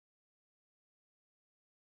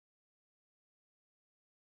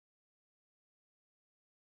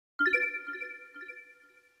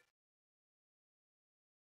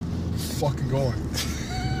fucking going.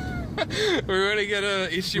 We're gonna get a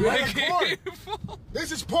HDMI cable.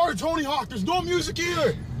 This is part of Tony Hawk. There's no music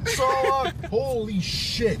either. So, holy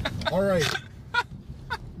shit. All right.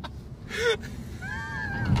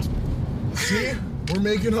 See? We're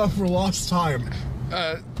making up for lost time.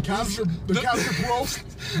 The capture broke.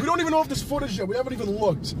 We don't even know if there's footage yet. We haven't even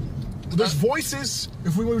looked. There's voices.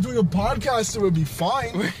 If we were doing a podcast, it would be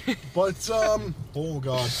fine. But, oh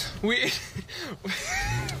god.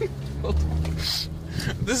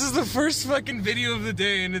 This is the first fucking video of the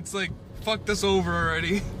day, and it's like fucked us over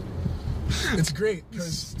already. It's great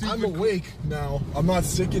because I'm awake now. I'm not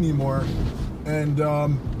sick anymore, and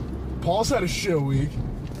Paul's had a shit week.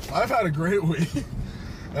 I've had a great week,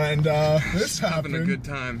 and this happened. Having a good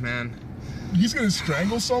time, man. He's gonna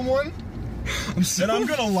strangle someone, and I'm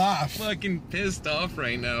gonna laugh. Fucking pissed off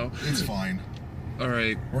right now. It's fine. All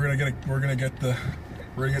right, we're gonna get the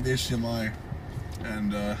HDMI,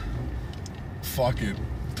 and fuck it,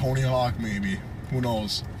 Tony Hawk maybe. Who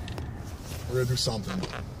knows? We're gonna do something.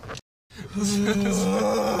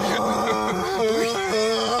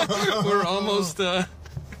 We're almost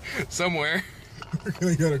somewhere. We're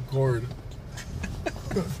gonna get a cord.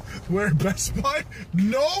 Where, Best Buy?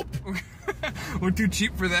 Nope. We're too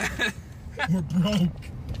cheap for that. We're broke.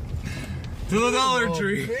 To the Dollar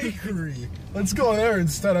Tree. Bakery. Let's go there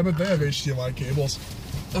instead. I bet they have HDMI cables.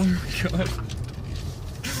 Oh my god.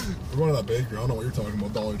 We're going to that bakery. I don't know what you're talking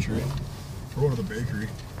about, Dollar Tree. We're going to the bakery.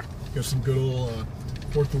 Get some good old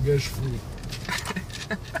Portuguese food.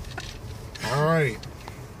 Alright.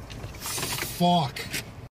 Fuck.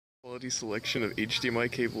 Quality selection of HDMI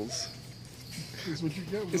cables. This is what you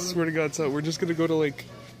get. I swear to God, so we're just gonna go to like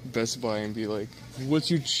Best Buy and be like, what's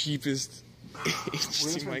your cheapest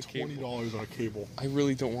HDMI cable? $20 on a cable. I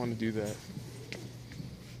really don't want to do that.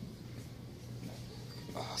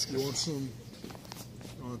 Oh, you want some?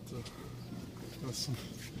 Some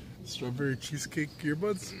strawberry cheesecake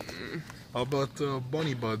earbuds? How about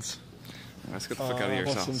bunny buds? Let's get the fuck out of here.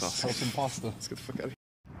 Some pasta. Let's get the fuck out of here.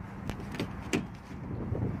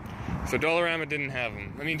 So Dollarama didn't have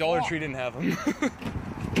them. I mean, Dollar Tree didn't have them.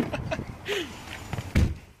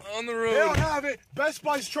 On the road. They don't have it. Best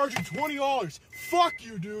Buy's charging $20. Fuck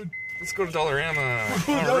you, dude. Let's go to Dollarama.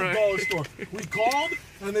 We're going to the dollar store. We called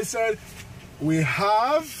and they said, we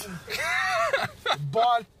have,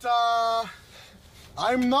 but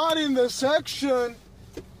I'm not in the section.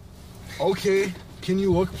 Okay, can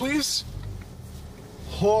you look, please?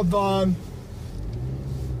 Hold on.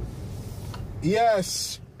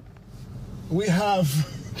 Yes, we have.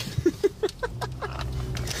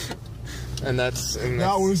 And that's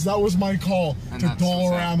that was my call to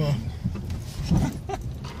Dollarama.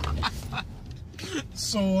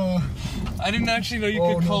 So I didn't actually know you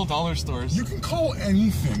could call dollar stores. You can call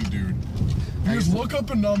anything, dude. You just look up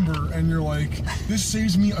a number and you're like, this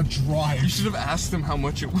saves me a drive. You should have asked him how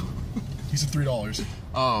much it was. He said $3.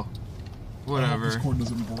 Oh, whatever. I hope this cord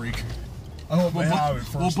doesn't break. I hope they have it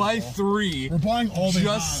first. We'll buy 3. We're buying all they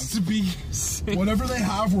have. Just to be safe. Whatever they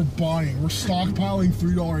have, we're buying. We're stockpiling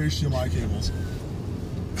 $3 HDMI cables.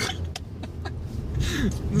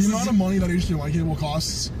 The amount of money that HDMI cable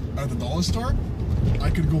costs at the dollar store, I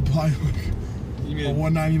could go buy like a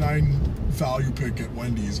 $1.99 value pick at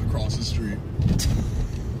Wendy's across the street.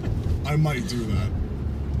 I might do that.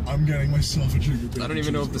 I'm getting myself a jigger bacon. I don't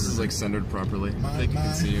even know if this is like centered properly. I think you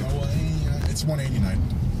can see it. It's $1.89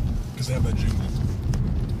 because they have that jingle.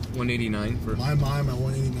 $1.89 for my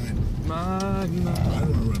 $1.89. I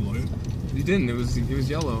don't know red light. You didn't. It was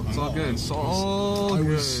yellow. It's all good. It's all good. I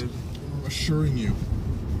was assuring you.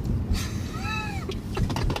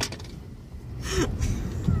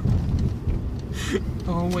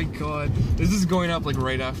 Oh my god. This is going up like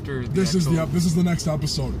right after this is the next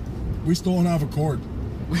episode. We still don't have a cord.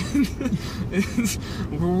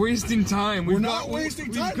 We're wasting time. We're not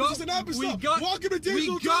wasting time. This is an episode. Welcome to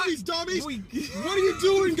Digital Dummies, dummies. What are you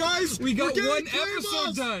doing, guys? We got one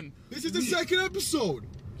episode done. This is the second episode.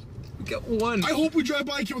 We got one. I hope we drive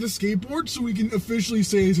by here with a skateboard so we can officially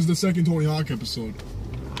say this is the second Tony Hawk episode.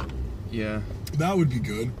 Yeah. That would be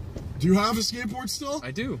good. Do you have a skateboard still? I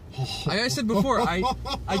do. I said before, I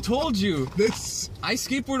told you. I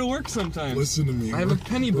skateboard to work sometimes. Listen to me. I have a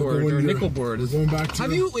penny board or a nickel board. We're going back to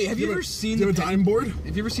have you ever seen a dime board?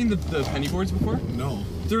 Have you ever seen the penny boards before? No.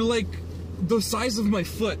 They're like the size of my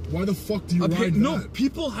foot. Why the fuck do you ride that? No,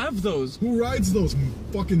 people have those. Who rides those?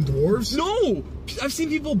 Fucking dwarves? No! I've seen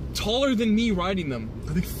people taller than me riding them.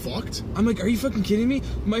 Are they fucked? I'm like, are you fucking kidding me?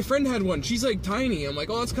 My friend had one. She's like tiny. I'm like,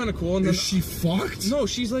 oh, that's kind of cool. And then, is she fucked? No,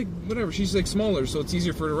 she's like, whatever. She's like smaller, so it's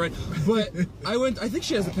easier for her to ride. But I think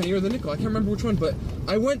she has the penny or the nickel. I can't remember which one, but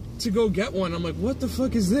I went to go get one. I'm like, what the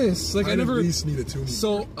fuck is this? Like, I never. At least need a tuning.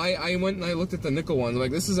 So I went and I looked at the nickel one.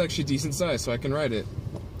 Like, this is actually decent size, so I can ride it.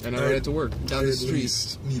 And I ride it to work down the street.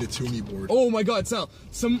 Least need a tuning board. Oh my God, Sal!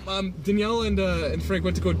 Danielle and Frank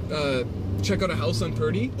went to go check out a house on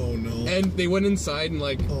Purdy. Oh no! And they went inside and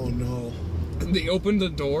like. Oh no! They opened the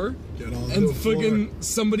door. Get on and the fucking floor.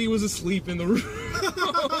 Somebody was asleep in the room.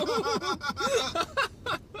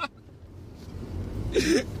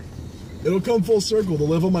 It'll come full circle to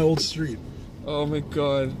live on my old street. Oh my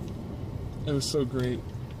God, it was so great.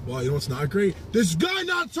 Wow, you know what's not great? This guy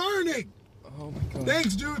not turning. Oh my God.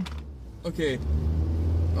 Thanks, dude. Okay.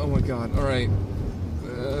 Oh my God. All right.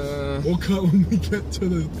 We'll cut when we get to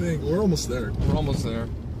the thing. We're almost there. We're almost there.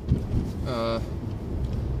 I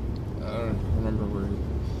don't remember where.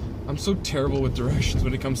 I'm so terrible with directions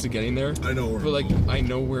when it comes to getting there. I know where. But like, going. I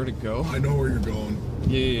know where to go. I know where you're going.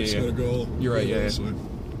 Yeah. Just gotta go. You're right. Yeah.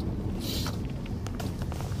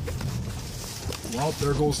 Well,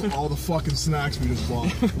 there goes all the fucking snacks we just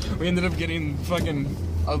bought. We ended up getting fucking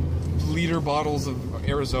liter bottles of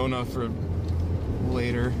Arizona for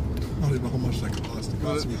later. I don't even know how much that cost. It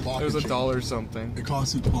cost me pocket It was change. $1 something. It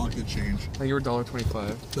cost me pocket change. I think you were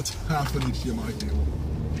 $1.25. That's half an HDMI cable.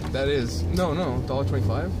 That is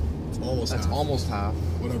 $1.25. It's almost That's half. almost half.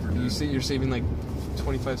 Whatever, dude. You see, you're saving like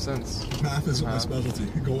 25 cents. Math isn't my specialty.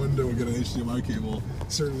 Going to get an HDMI cable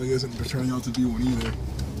certainly isn't turning out to be one either.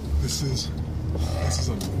 This is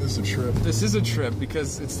a trip. This is a trip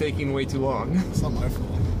because it's taking way too long. It's not my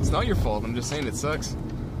fault. It's not your fault. I'm just saying it sucks.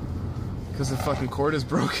 Because the fucking cord is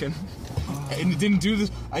broken. And it didn't do this.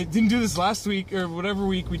 I didn't do this last week or whatever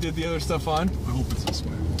week we did the other stuff on. I hope it's this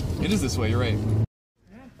way. It is this way. You're right.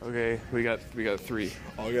 Okay, we got 3.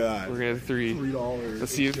 Oh god. We're gonna have 3. $3.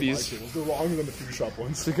 Let's see if these. Cables. They're longer than the food shop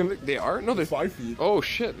ones. They are? No, they're 5 feet. Oh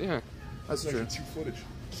shit! Yeah, that's It's true. like 2 footage.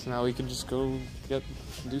 So now we can just go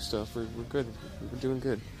do stuff. We're good. We're doing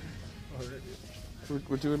good.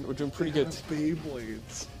 We're doing pretty good.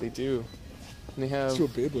 Beyblades. They do. And they have Let's do a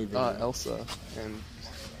Beyblade video. Elsa and.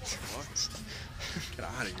 Get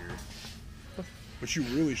out of here. What you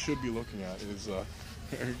really should be looking at is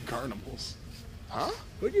Garnimals. Huh?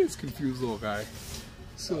 Look at this confused little guy.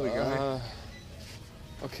 Silly guy.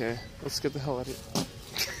 Okay, let's get the hell out of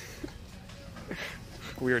here.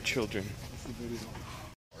 We are children.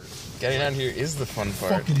 Getting out here is the fun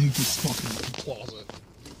part. Fucking hate this fucking plaza.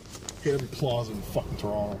 Hate every plaza in fucking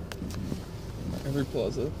Toronto. Every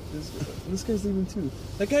plaza. This guy's leaving too.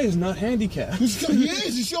 That guy is not handicapped. This guy, he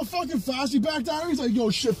is. You see how fucking fast he backed out? He's like, yo,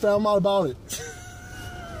 shit, fam, I'm not about it.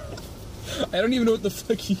 I don't even know what the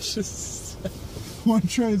fuck he just said. One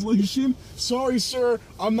translation. Sorry, sir.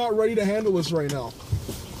 I'm not ready to handle this right now.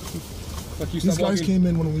 Fuck you, These guys came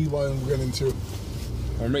in when we were getting to.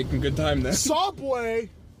 We're making good time then. Subway.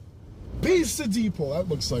 Pizza Depot.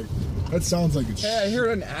 That sounds like it's. Hey, I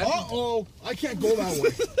heard an ad. Uh-oh. I can't go that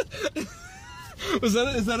way. Is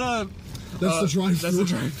that a... That's the drive-thru. That's the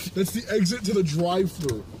drive-thru. That's the exit to the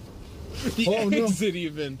drive-thru. The no. exit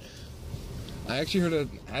even. I actually heard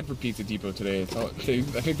an ad for Pizza Depot today. I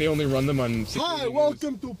think they only run them on... Hi,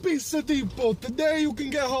 welcome to Pizza Depot. Today you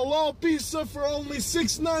can get halal pizza for only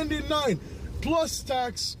 $6.99 plus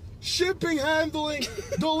tax, shipping, handling,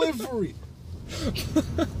 delivery.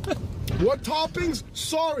 What toppings?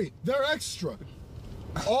 Sorry, they're extra.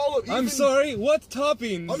 I'm sorry, what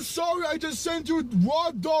toppings? I'm sorry, I just sent you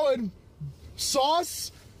raw dough and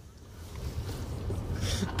sauce.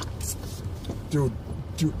 Dude,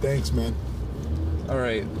 thanks, man. All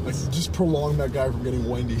right. Let's just prolong that guy from getting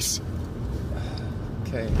Wendy's.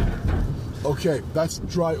 Okay. Okay, that's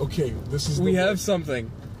dry. Okay, this is. We have something.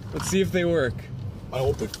 Let's see if they work. I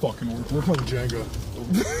hope they fucking work. We're playing Jenga.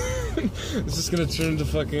 It's just gonna turn into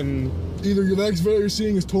fucking. Either your next video you're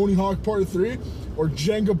seeing is Tony Hawk Part 3 or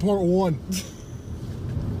Jenga Part 1.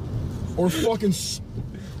 Or fucking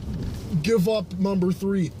give up number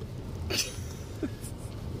 3.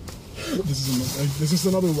 Is this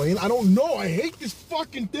another lane? I don't know. I hate this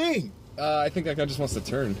fucking thing. I think that guy just wants to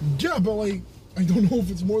turn. Yeah, but like, I don't know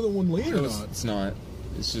if it's more than one lane or not. It's not.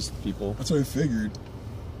 It's just people. That's what I figured.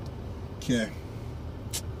 Okay.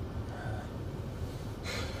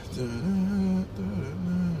 I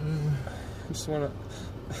just wanna.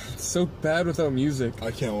 It's so bad without music.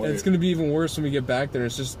 I can't wait. And it's gonna be even worse when we get back there.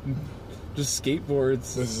 It's just Just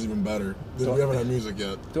skateboards. This is even better. We haven't had music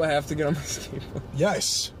yet. Do I have to get on my skateboard?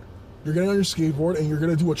 Yes. You're getting on your skateboard and you're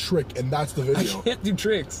gonna do a trick, and that's the video. I can't do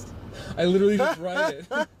tricks. I literally just ride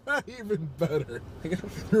it. Even better.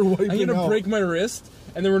 You're wiping I'm gonna out. break my wrist,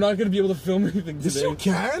 and then we're not gonna be able to film anything today. Yes, you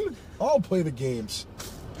can. I'll play the games.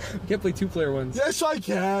 You can't play 2-player ones. Yes, I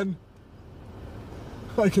can.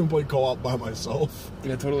 I can play co-op by myself.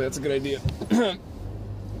 Yeah, totally. That's a good idea.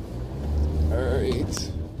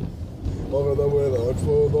 Alright. Over the window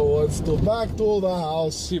for the one still back to the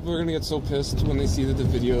house. People are gonna get so pissed when they see that the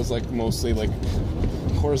video is like mostly like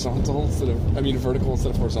horizontal instead of, vertical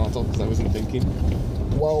instead of horizontal, because I wasn't thinking.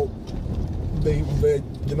 Well, they,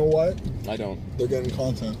 you know what? I don't. They're getting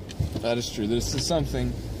content. That is true. This is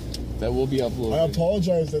something that will be uploaded. I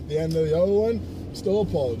apologized at the end of the other one. Still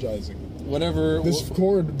apologizing. Whatever. This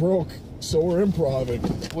cord broke, so we're improving.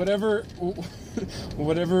 Whatever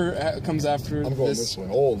comes after I'm going this way.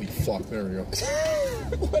 Holy fuck, there we go.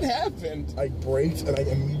 What happened? I braked and I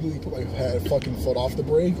immediately put my fucking foot off the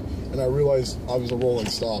brake, and I realized I was a rolling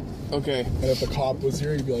stop. Okay. And if the cop was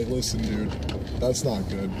here, he'd be like, listen, dude, that's not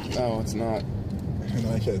good. Oh, it's not. And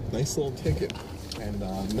I get a nice little ticket and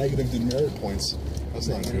negative demerit points. That's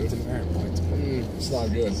not good. Demerit points. It's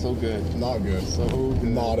not good. So good. Not good. So good.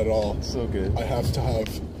 Not at all. So good. I have to have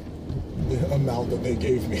the amount that they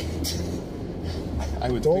gave me. I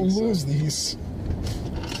would Don't think so. lose these.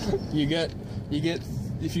 You get,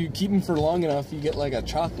 if you keep them for long enough, you get like a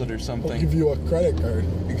chocolate or something. I'll give you a credit card.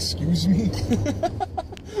 Excuse me?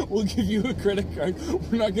 We'll give you a credit card.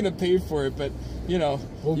 We're not going to pay for it, but, you know,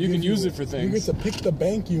 you can use it for things. You get to pick the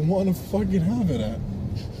bank you want to fucking have it at.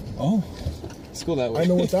 Oh. Let's go that way. I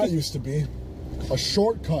know what that used to be. A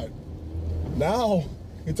shortcut. Now,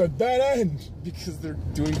 it's a dead end. Because they're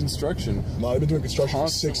doing construction. No, they've been doing construction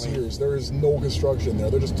Constantly. for 6 years. There is no construction there.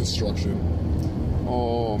 They're just destruction.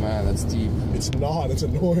 Oh, man, that's deep. It's not. It's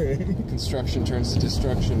annoying. Construction turns to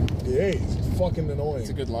destruction. Yeah, it's fucking annoying. It's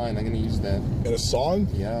a good line. I'm going to use that. In a song?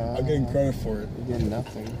 Yeah. I'm getting credit for it. You're getting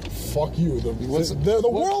nothing. Fuck you. The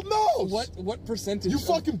world knows. What percentage? You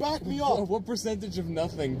fucking back me up. What percentage of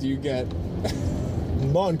nothing do you get?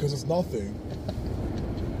 None, because it's nothing.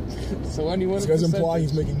 So when you want This guy's implying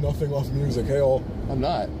he's making nothing off music. Hey, all. I'm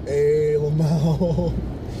not. Hey, Lamau.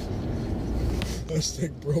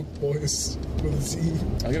 Hashtag broke boys with a Z.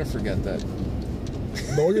 I'm gonna forget that.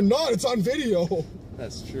 No, you're not. It's on video.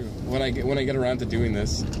 That's true. When I get around to doing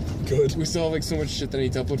this. Good. We still have like so much shit that I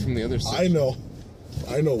need to upload from the other side. I know.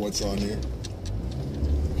 I know what's on here.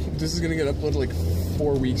 This is gonna get uploaded like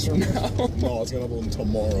 4 weeks from now. No, it's gonna upload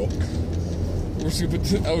tomorrow. We're super.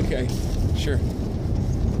 Okay, sure.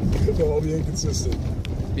 No, I'll be inconsistent.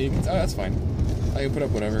 Oh, that's fine. I can put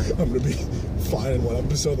up whatever. I'm gonna be fine in one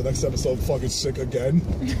episode. The next episode, fucking sick again.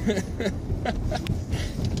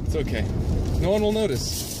 It's okay. No one will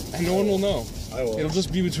notice, and no one will know. I will. It'll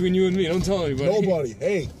just be between you and me. Don't tell anybody. Nobody.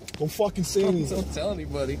 Hey, don't fucking say anything. Don't tell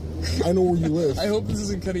anybody. I know where you live. I hope this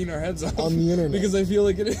isn't cutting our heads off on the internet because I feel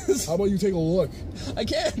like it is. How about you take a look? I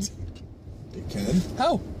can't. You can.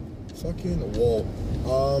 How? Fucking whoa.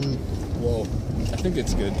 Whoa. I think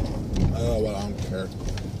it's good. I don't know what. I don't care.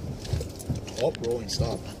 Oh, rolling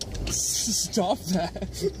stop. Stop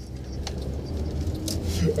that.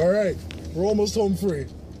 All right, we're almost home free.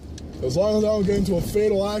 As long as I don't get into a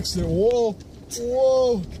fatal accident. Whoa,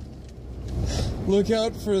 whoa. Look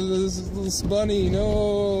out for this little bunny. No.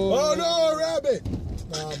 Oh no, a rabbit.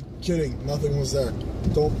 Nah, I'm kidding. Nothing was there.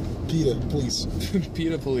 Don't PETA, please.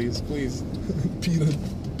 PETA police, please.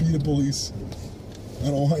 PETA police. I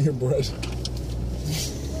don't want your bread.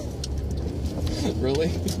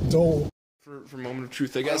 Really? Don't. For moment of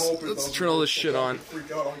truth, I guess. Let's turn all this shit on.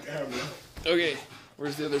 Freak out on camera. Okay,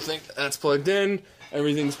 where's the other thing? That's plugged in.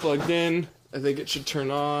 Everything's plugged in. I think it should turn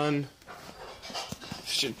on.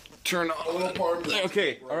 Should turn on.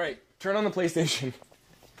 Okay, alright. Turn on the PlayStation.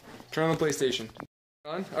 Turn on the PlayStation.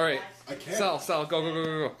 On? Alright. I can't. Sal,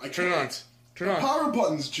 go. Turn it on. Turn it on. Power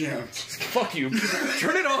button's jammed. Fuck you.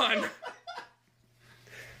 Turn it on!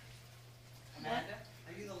 Amanda,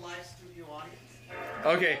 are you the live studio audience?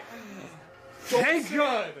 Okay. Thank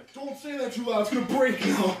God! Don't say that too loud. It's gonna break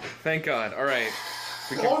now. Thank God. Alright.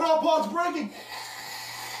 Oh no, pod's breaking!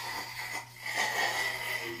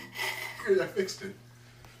 I fixed it.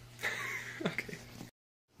 Okay.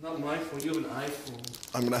 Not my phone, you have an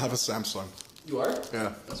iPhone. I'm gonna have a Samsung. You are?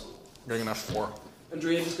 Yeah. Getting an S4.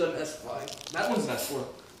 Andrea just got an S5. That one's an S4.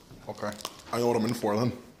 Okay. I know what I'm in for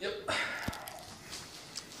then. Yep.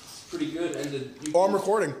 Pretty good. And Oh, I'm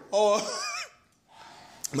recording. Oh,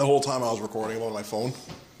 the whole time I was recording on my phone.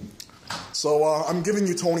 So, I'm giving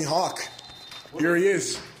you Tony Hawk. Here he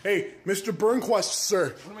is. Hey, Mr. Burnquist,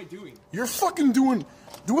 sir. What am I doing? You're fucking doing...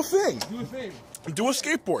 Do a thing. Do a thing. Do a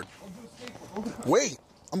skateboard. I'll do a skateboard. Wait,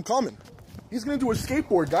 I'm coming. He's gonna do a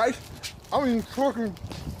skateboard, guys. I mean, fucking...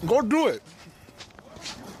 Go do it.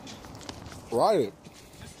 Ride it.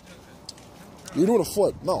 You're doing a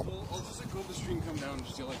flip. No. I'll just like, go up the street and come down and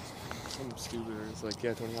just do like something stupid. Or it's like,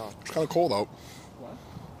 yeah, Tony Hawk. It's kind of cold out. What?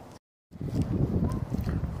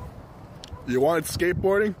 You wanted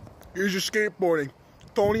skateboarding? Here's your skateboarding.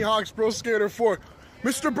 Tony Hawk's Pro Skater 4.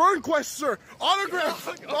 Mr. Burnquist, sir! Autograph!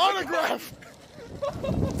 Autograph!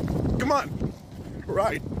 Come on.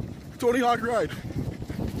 Ride. Tony Hawk ride.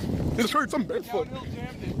 This hurts. I'm barefoot.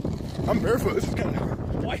 I'm barefoot. This is kind of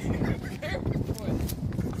hard. Why are you barefoot?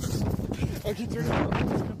 Okay, turn it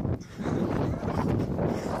on.